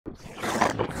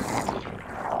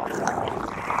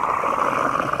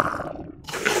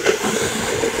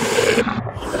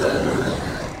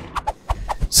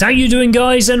How you doing,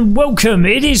 guys, and welcome.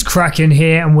 It is Kraken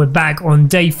here, and we're back on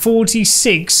day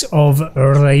 46 of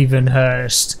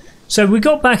RAVENHEARST. So we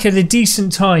got back at a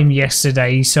decent time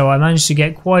yesterday, so I managed to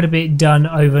get quite a bit done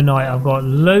overnight. I've got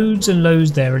loads and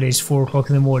loads, there it is, 4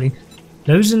 o'clock in the morning,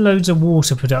 loads and loads of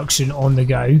water production on the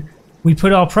go. We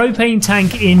put our propane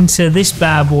tank into this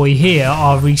bad boy here,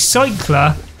 our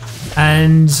recycler,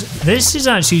 and this is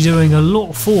actually doing a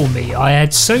lot for me. I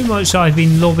had so much I've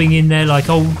been lobbing in there, like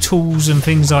old tools and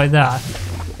things like that.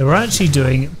 They're actually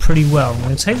doing pretty well. I'm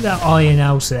going to take that iron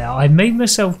out of there. I made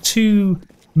myself 2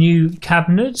 new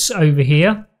cabinets over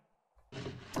here.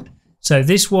 So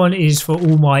this one is for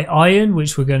all my iron,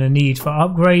 which we're going to need for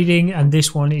upgrading, and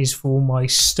this one is for my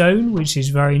stone, which is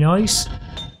very nice.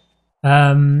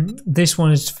 This one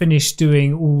has finished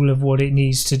doing all of what it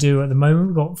needs to do at the moment.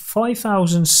 We've got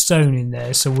 5,000 stone in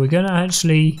there, so we're going to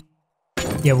actually,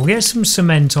 we'll get some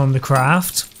cement on the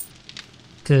craft,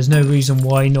 because there's no reason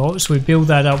why not. So we build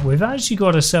that up. We've actually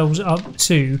got ourselves up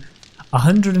to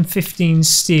 115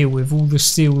 steel with all the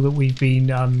steel that we've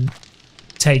been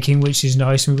taking, which is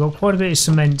nice. And we've got quite a bit of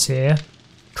cement here.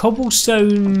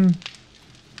 Cobblestone.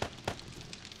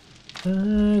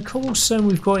 Cobblestone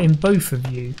we've got in both of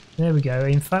you. There we go.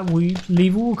 In fact, we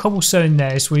leave all cobblestone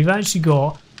there, so we've actually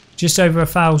got just over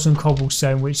 1,000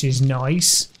 cobblestone, which is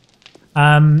nice.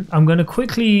 I'm going to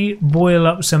quickly boil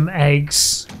up some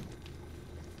eggs.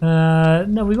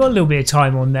 No, we've got a little bit of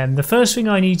time on them. The first thing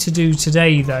I need to do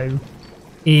today, though,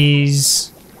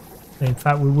 is... In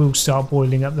fact, we will start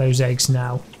boiling up those eggs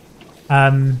now,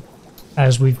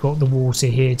 as we've got the water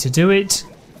here to do it.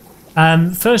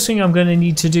 First thing I'm going to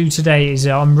need to do today is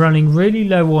I'm running really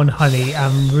low on honey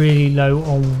and really low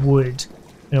on wood,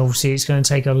 and obviously it's going to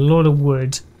take a lot of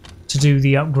wood to do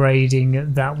the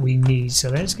upgrading that we need. So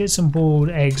let's get some boiled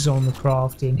eggs on the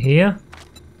craft in here.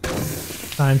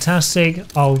 Fantastic.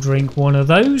 I'll drink one of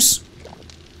those.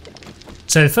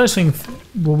 So the first thing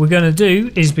what we're going to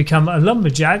do is become a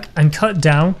lumberjack and cut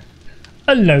down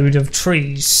a load of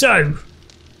trees. So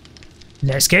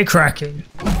let's get cracking.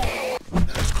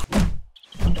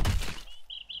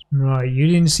 Right, you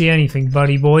didn't see anything,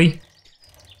 buddy boy.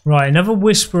 Right, another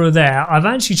whisperer there. I've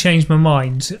actually changed my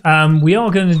mind. We are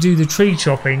going to do the tree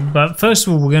chopping, but first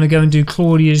of all, we're going to go and do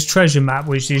Claudia's treasure map,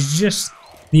 which is just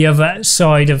the other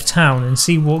side of town, and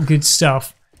see what good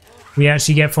stuff we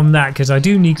actually get from that, because I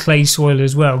do need clay soil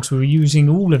as well, because we're using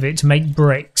all of it to make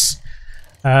bricks.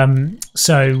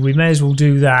 So we may as well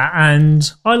do that,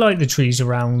 and I like the trees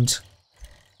around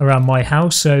my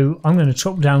house, so I'm going to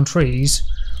chop down trees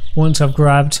once I've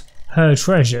grabbed her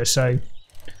treasure. So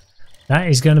that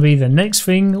is going to be the next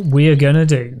thing we are going to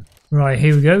do. Right,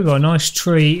 here we go. We've got a nice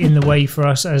tree in the way for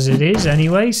us as it is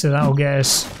anyway, so that'll get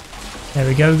us... There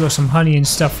we go. We've got some honey and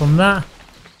stuff from that.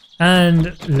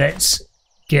 And let's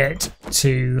get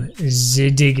to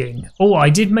the digging. Oh, I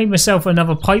did make myself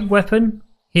another pipe weapon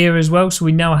here as well, so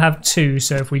we now have 2.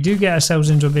 So if we do get ourselves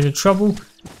into a bit of trouble,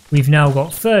 we've now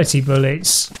got 30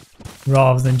 bullets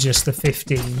rather than just the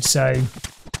 15. So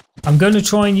I'm going to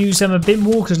try and use them a bit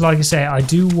more, because like I say, I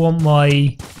do want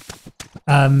my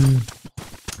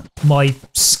my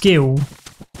skill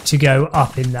to go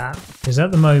up in that, because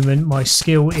at the moment my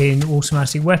skill in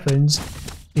automatic weapons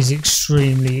is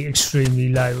extremely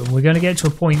low, and we're going to get to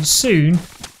a point soon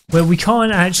where we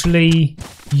can't actually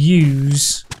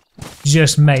use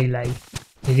just melee.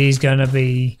 It is going to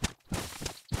be,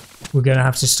 we're going to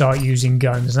have to start using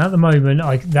guns, and at the moment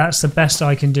that's the best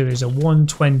I can do, is a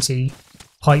 120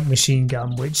 pipe machine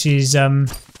gun, which is for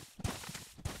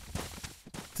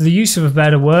the use of a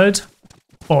better word,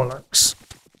 bollocks.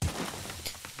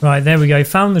 Right, there we go.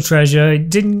 Found the treasure.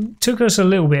 It took us a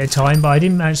little bit of time, but I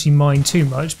didn't actually mind too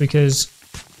much, because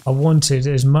I wanted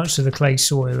as much of the clay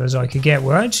soil as I could get.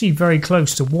 We're actually very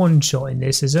close to one-shotting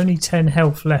this. There's only 10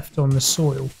 health left on the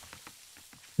soil.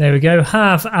 There we go.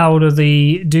 Half out of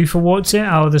the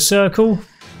out of the circle.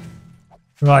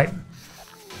 Right.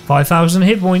 5,000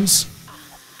 hit points.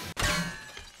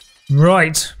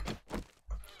 Right.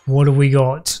 What have we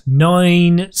got?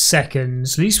 9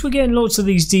 seconds. At least we're getting lots of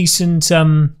these decent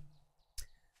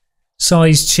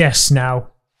sized chests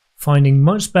now. Finding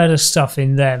much better stuff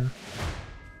in them.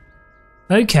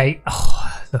 Okay.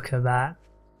 Oh, look at that.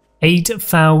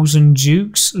 8,000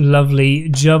 jukes. Lovely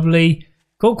jubbly.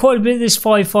 Got quite a bit of this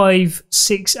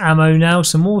 5.56 ammo now.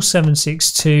 Some more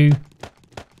 7.62.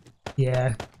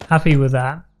 Yeah. Happy with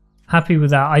that. Happy with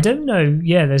that. I don't know.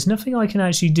 Yeah, there's nothing I can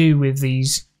actually do with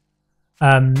these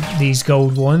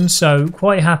gold ones, so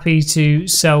quite happy to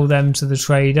sell them to the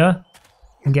trader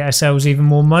and get ourselves even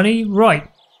more money. Right,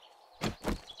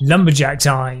 lumberjack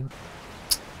time.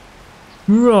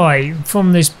 Right,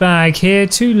 from this bag here,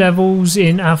 2 levels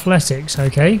in athletics.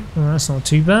 Okay, well, that's not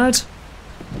too bad.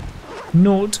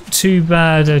 Not too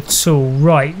bad at all.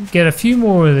 Right, get a few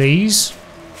more of these.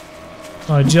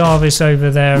 Jarvis over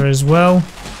there as well.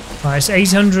 Right, it's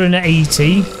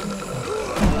 880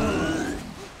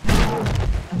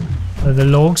 of the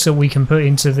logs that we can put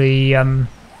into the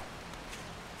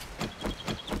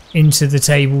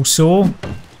table saw.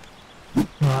 Right,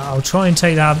 I'll try and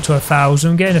take that up to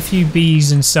 1,000. I'm getting a few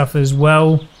bees and stuff as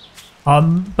well.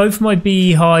 Both my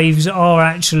bee hives are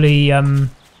actually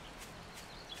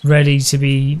ready to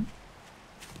be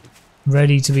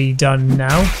done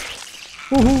now.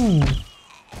 Woohoo!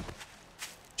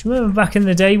 Do you remember back in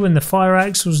the day when the fire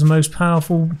axe was the most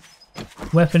powerful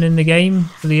weapon in the game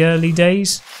for the early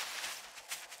days?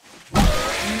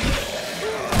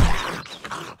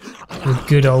 The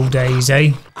good old days,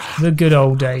 eh? The good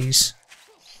old days.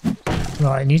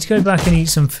 Right, I need to go back and eat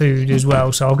some food as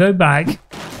well, so I'll go back.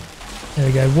 There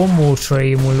we go, 1 more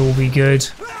tree and we'll all be good.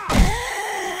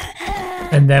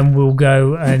 And then we'll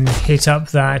go and hit up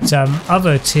that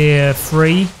other tier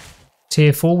 3,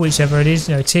 tier 4, whichever it is,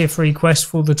 tier 3 quest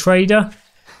for the trader.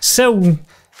 Sell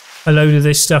a load of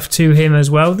this stuff to him as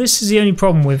well. This is the only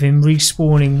problem with him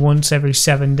respawning once every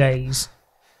 7 days.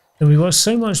 And we've got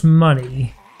so much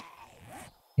money.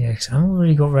 Yeah, because I haven't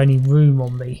really got any room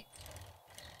on me.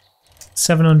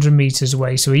 700 meters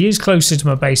away, so he is closer to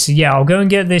my base. So yeah, I'll go and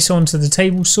get this onto the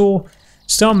table saw,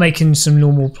 start making some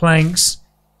normal planks,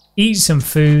 eat some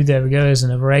food. There we go, there's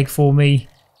another egg for me,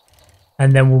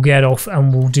 and then we'll get off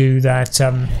and we'll do that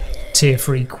tier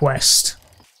 3 quest.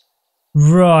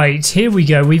 Right, here we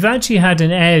go. We've actually had an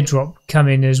airdrop come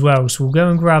in as well, so we'll go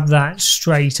and grab that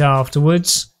straight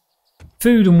afterwards.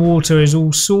 Food and water is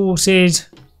all sorted.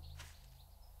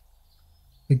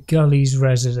 The Gully's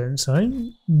residence. I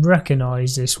don't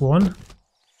recognise this one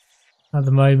at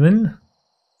the moment.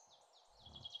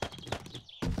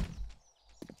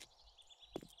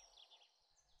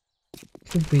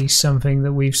 Could be something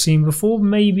that we've seen before,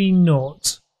 maybe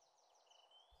not.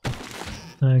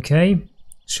 Okay,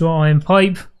 short iron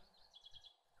pipe.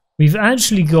 We've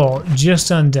actually got just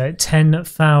under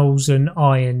 10,000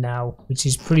 iron now, which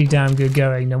is pretty damn good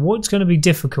going. Now what's going to be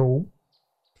difficult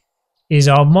is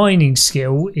our mining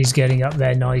skill is getting up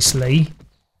there nicely,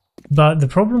 but the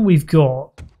problem we've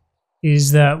got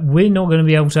is that we're not going to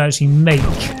be able to actually make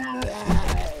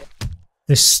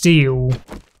the steel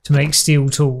to make steel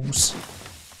tools.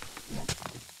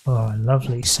 Oh,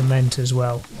 lovely cement as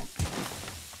well.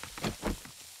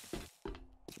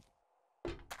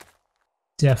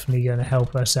 Definitely going to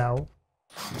help us out.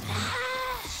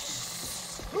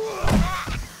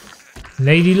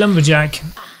 Lady Lumberjack.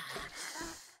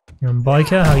 Young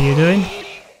biker, how you doing?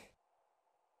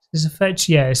 Is a fetch?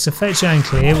 Yeah, it's a fetch and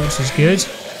clear, which is good.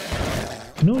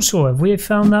 I'm not sure, have we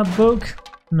found that book?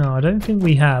 No, I don't think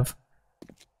we have.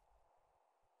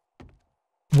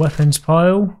 Weapons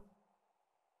pile.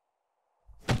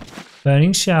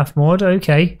 Burning shaft mod,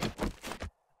 okay.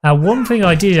 Now one thing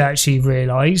I did actually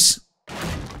realise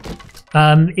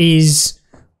is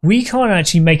we can't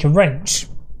actually make a wrench.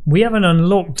 We haven't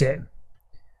unlocked it,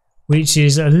 which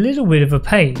is a little bit of a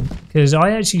pain, because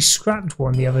I actually scrapped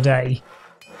one the other day,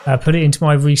 put it into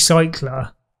my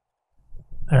recycler,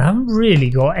 and I haven't really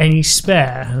got any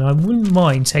spare, and I wouldn't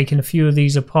mind taking a few of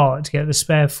these apart to get the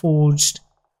spare forged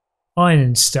iron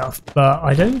and stuff, but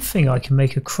I don't think I can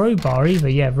make a crowbar either.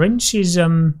 Yeah, wrench is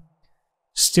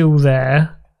still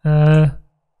there.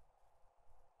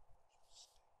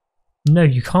 No,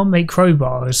 you can't make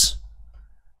crowbars,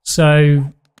 so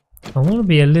I want to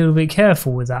be a little bit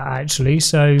careful with that actually,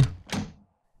 so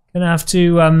gonna have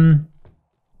to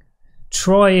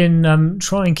try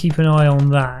and keep an eye on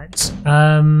that.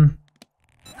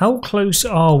 How close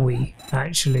are we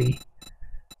actually?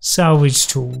 Salvage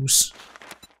tools.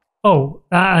 Oh,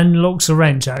 that unlocks a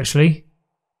wrench actually.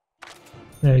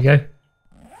 There we go.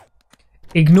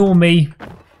 Ignore me.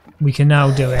 We can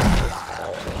now do it.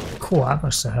 Cool, that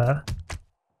must have hurt.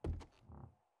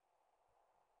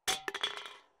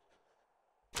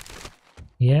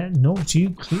 Yeah, knocked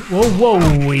you clear. Whoa,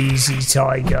 whoa, easy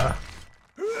tiger.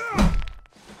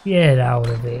 Get out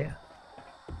of here.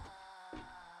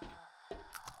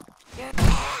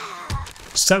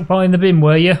 Stuck behind the bin,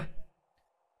 were you?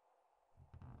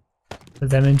 Put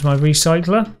them into my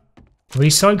recycler. The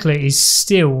recycler is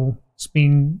still, it's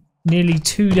been nearly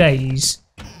 2 days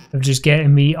of just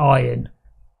getting me iron.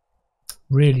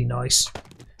 Really nice.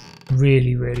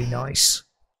 Really, really nice.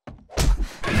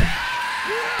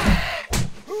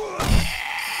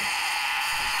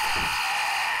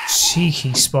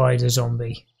 Cheeky spider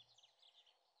zombie.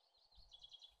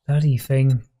 Bloody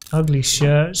thing. Ugly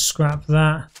shirt, scrap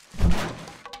that.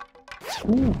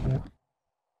 Ooh.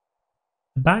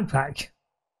 A backpack.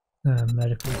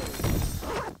 Medical.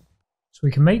 So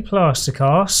we can make plaster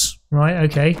casts. Right,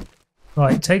 okay.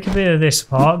 Right, take a bit of this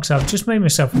apart because I've just made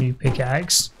myself a new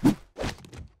pickaxe.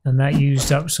 And that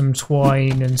used up some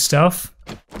twine and stuff.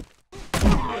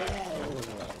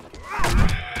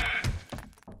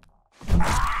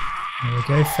 There we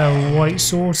go, feral white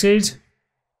sorted.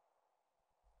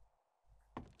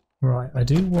 Right, I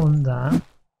do want that.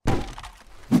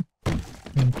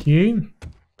 Thank you.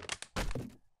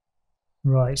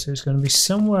 Right, so it's going to be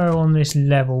somewhere on this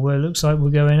level where it looks like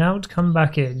we're going out, come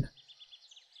back in.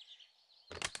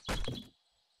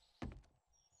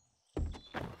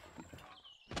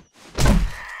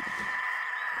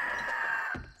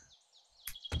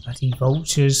 Bloody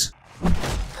vultures.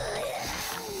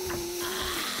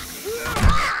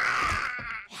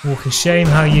 Walk of Shame,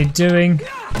 how you doing?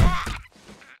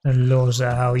 And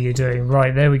Loza, how are you doing?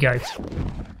 Right, there we go.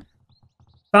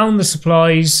 Found the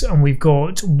supplies and we've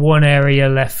got one area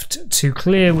left to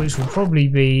clear, which will probably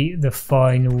be the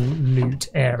final loot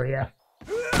area.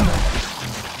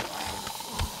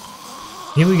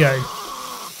 Here we go.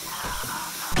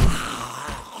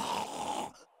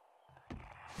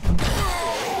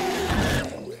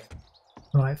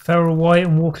 Right, Feral White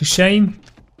and Walk of Shame.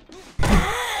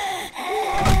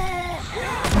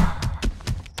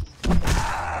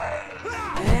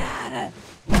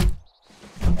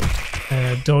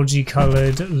 Dodgy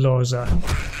coloured Loza.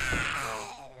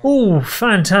 Oh,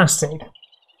 fantastic.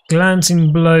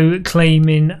 Glancing blow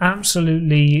claiming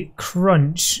absolutely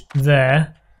crunch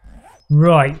there.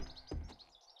 Right.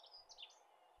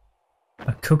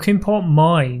 A cooking pot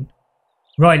mine.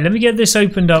 Right, let me get this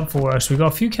opened up for us. We've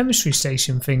got a few chemistry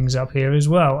station things up here as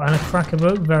well. And a cracker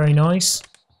book, very nice.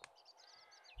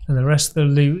 And the rest of the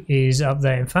loot is up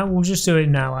there. In fact, we'll just do it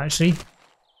now actually.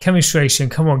 Chemistry station,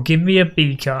 come on, give me a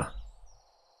beaker.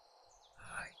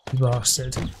 You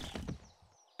bastard.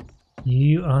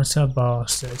 You utter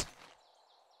bastard.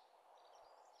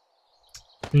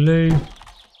 Glue.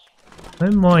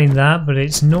 Don't mind that, but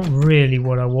it's not really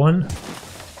what I want.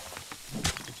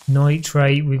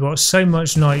 Nitrate. We've got so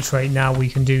much nitrate now we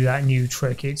can do that new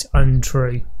trick. It's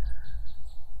untrue.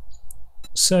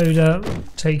 Soda.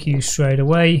 Take you straight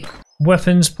away.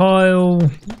 Weapons pile.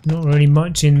 Not really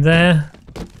much in there.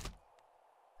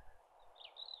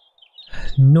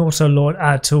 Not a lot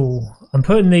at all. I'm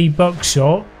putting the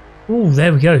buckshot. Oh,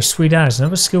 there we go. Sweet as.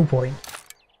 Another skill point.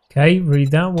 Okay,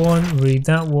 read that one, and read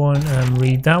that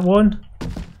one.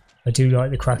 I do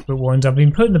like the crackbook ones. I've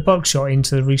been putting the buckshot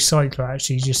into the recycler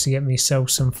actually just to get myself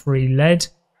some free lead.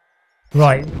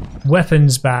 Right,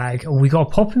 weapons bag. Oh, we got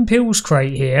a popping pills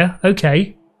crate here.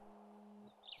 Okay.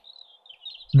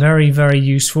 Very, very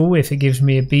useful if it gives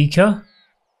me a beaker.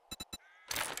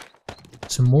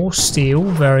 Some more steel,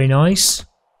 very nice.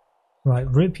 Right,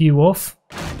 rip you off.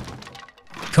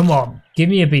 Come on, give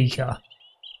me a beaker.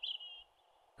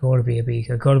 Gotta be a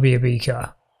beaker, gotta be a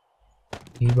beaker.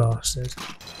 You bastard.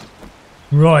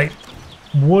 Right,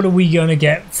 what are we gonna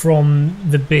get from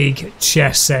the big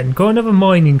chest then? Got another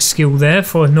mining skill there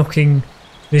for knocking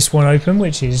this one open,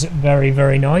 which is very,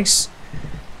 very nice.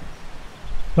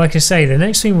 Like I say, the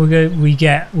next thing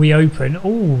we open.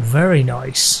 Oh, very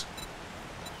nice.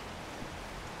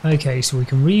 Okay, so we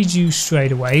can read you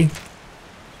straight away.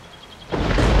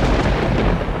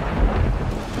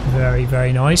 Very,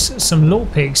 very nice. Some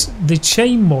lockpicks. The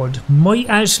chain mod might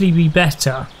actually be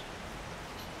better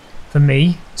for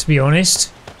me, to be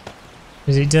honest,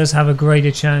 because it does have a greater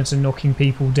chance of knocking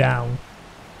people down.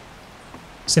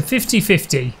 It's a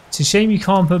 50-50. It's a shame you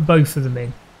can't put both of them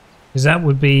in, because that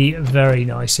would be very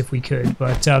nice if we could.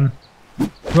 But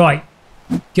right.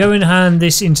 Go and hand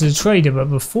this into the trader, but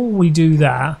before we do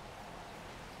that,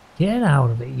 get out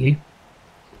of it, you.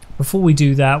 Before we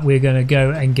do that, we're going to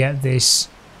go and get this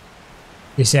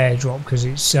airdrop because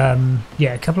it's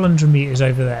yeah, a couple 100 meters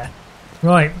over there.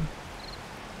 Right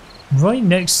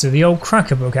next to the old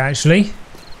cracker book, actually.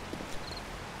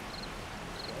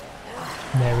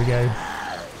 There we go.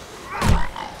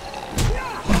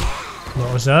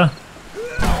 Loza.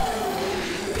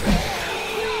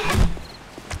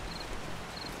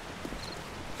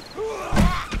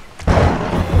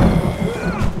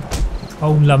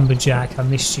 Oh, lumberjack, I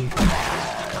missed you.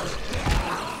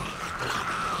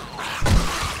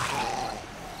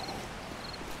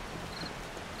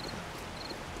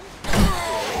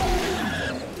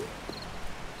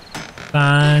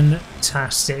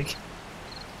 Fantastic.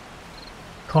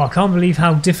 God, I can't believe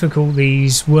how difficult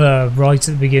these were right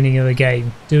at the beginning of the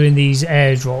game. Doing these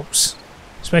airdrops.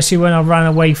 Especially when I ran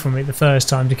away from it the first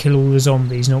time to kill all the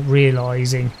zombies, not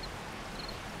realising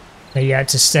that you had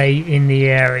to stay in the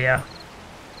area.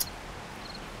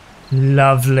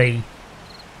 Lovely.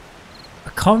 I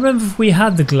can't remember if we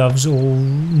had the gloves or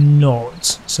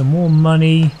not. Some more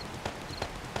money.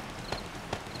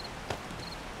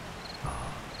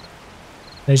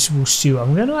 Vegetable stew.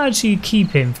 I'm going to actually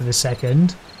keep him for the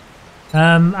second.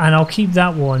 And I'll keep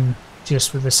that one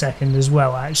just for the second as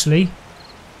well, actually.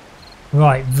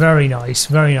 Right, very nice,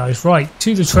 very nice. Right,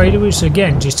 to the trader, which is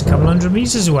again just a couple 100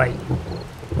 meters away.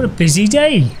 What a busy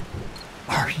day.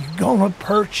 Are you gonna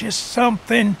purchase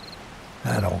something?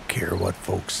 I don't care what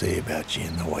folks say about you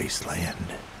in the wasteland.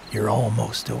 You're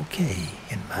almost okay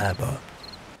in my book.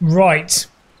 Right.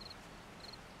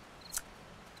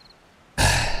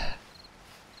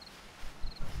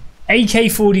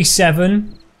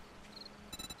 AK-47,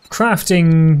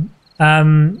 crafting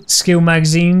skill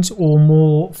magazines, or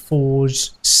more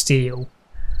forged steel.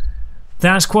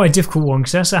 That's quite a difficult one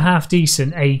because that's a half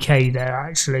decent AK there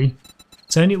actually.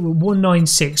 It's only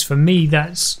 196 for me.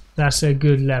 That's a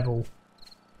good level.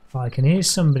 I can hear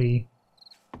somebody.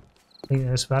 I think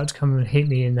that's about to come and hit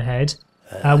me in the head.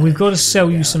 We've got to sell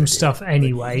you some stuff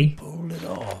anyway,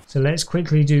 so let's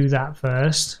quickly do that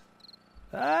first.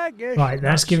 Right,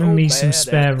 that's giving me some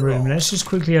spare room. Let's just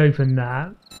quickly open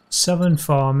that. Southern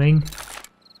farming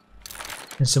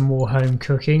and some more home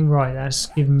cooking. Right, that's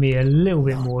giving me a little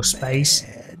bit more space.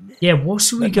 Yeah, what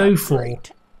should we go for?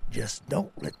 Just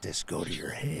don't let this go to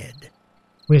your head.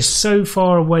 We're so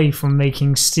far away from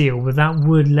making steel, but that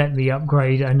would let me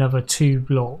upgrade another 2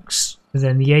 blocks. But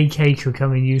then the AK could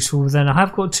come in useful. Then I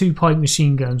have got 2 pipe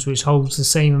machine guns, which holds the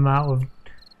same amount of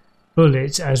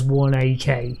bullets as 1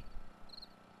 AK.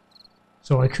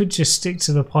 So I could just stick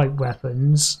to the pipe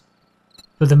weapons.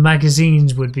 But the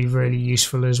magazines would be really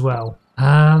useful as well.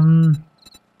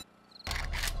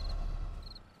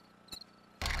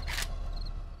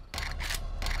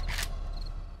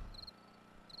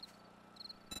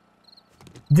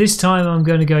 This time I'm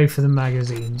going to go for the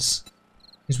magazines.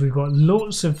 Because we've got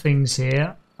lots of things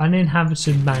here.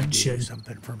 Uninhabited mansion.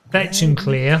 Fetch and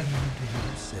clear.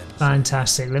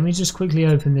 Fantastic. Let me just quickly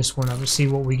open this one up and see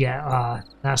what we get. Ah,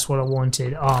 that's what I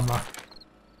wanted. Armour.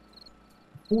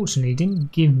 Fortunately, it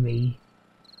didn't give me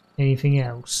anything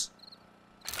else.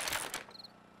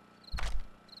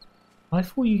 I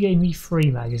thought you gave me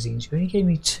 3 magazines. You only gave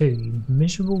me 2. You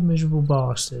miserable, miserable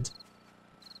bastard.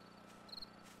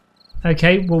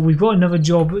 Okay, well, we've got another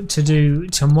job to do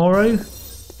tomorrow.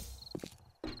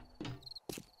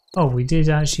 Oh, we did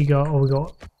actually go... Oh, we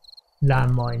got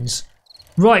landmines.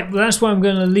 Right, well, that's where I'm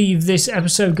going to leave this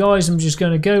episode, guys. I'm just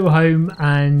going to go home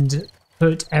and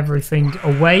put everything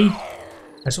away.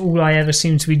 That's all I ever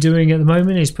seem to be doing at the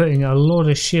moment, is putting a lot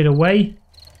of shit away.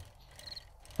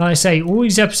 Like I say, all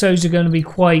these episodes are going to be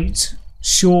quite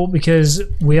short because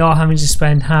we are having to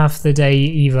spend half the day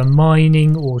either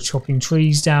mining or chopping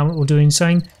trees down or doing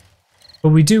something. But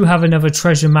we do have another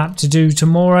treasure map to do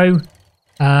tomorrow.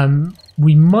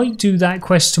 We might do that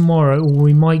quest tomorrow, or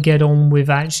we might get on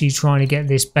with actually trying to get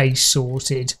this base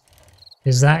sorted,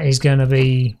 because that is going to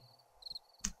be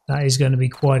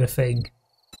quite a thing.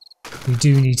 We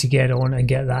do need to get on and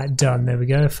get that done. There we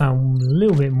go. Found a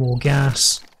little bit more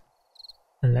gas.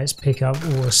 And let's pick up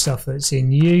all the stuff that's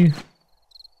in you.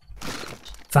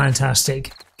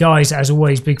 Fantastic. Guys, as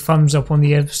always, big thumbs up on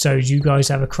the episode. You guys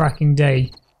have a cracking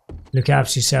day. Look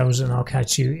after yourselves, and I'll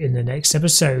catch you in the next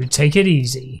episode. Take it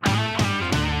easy.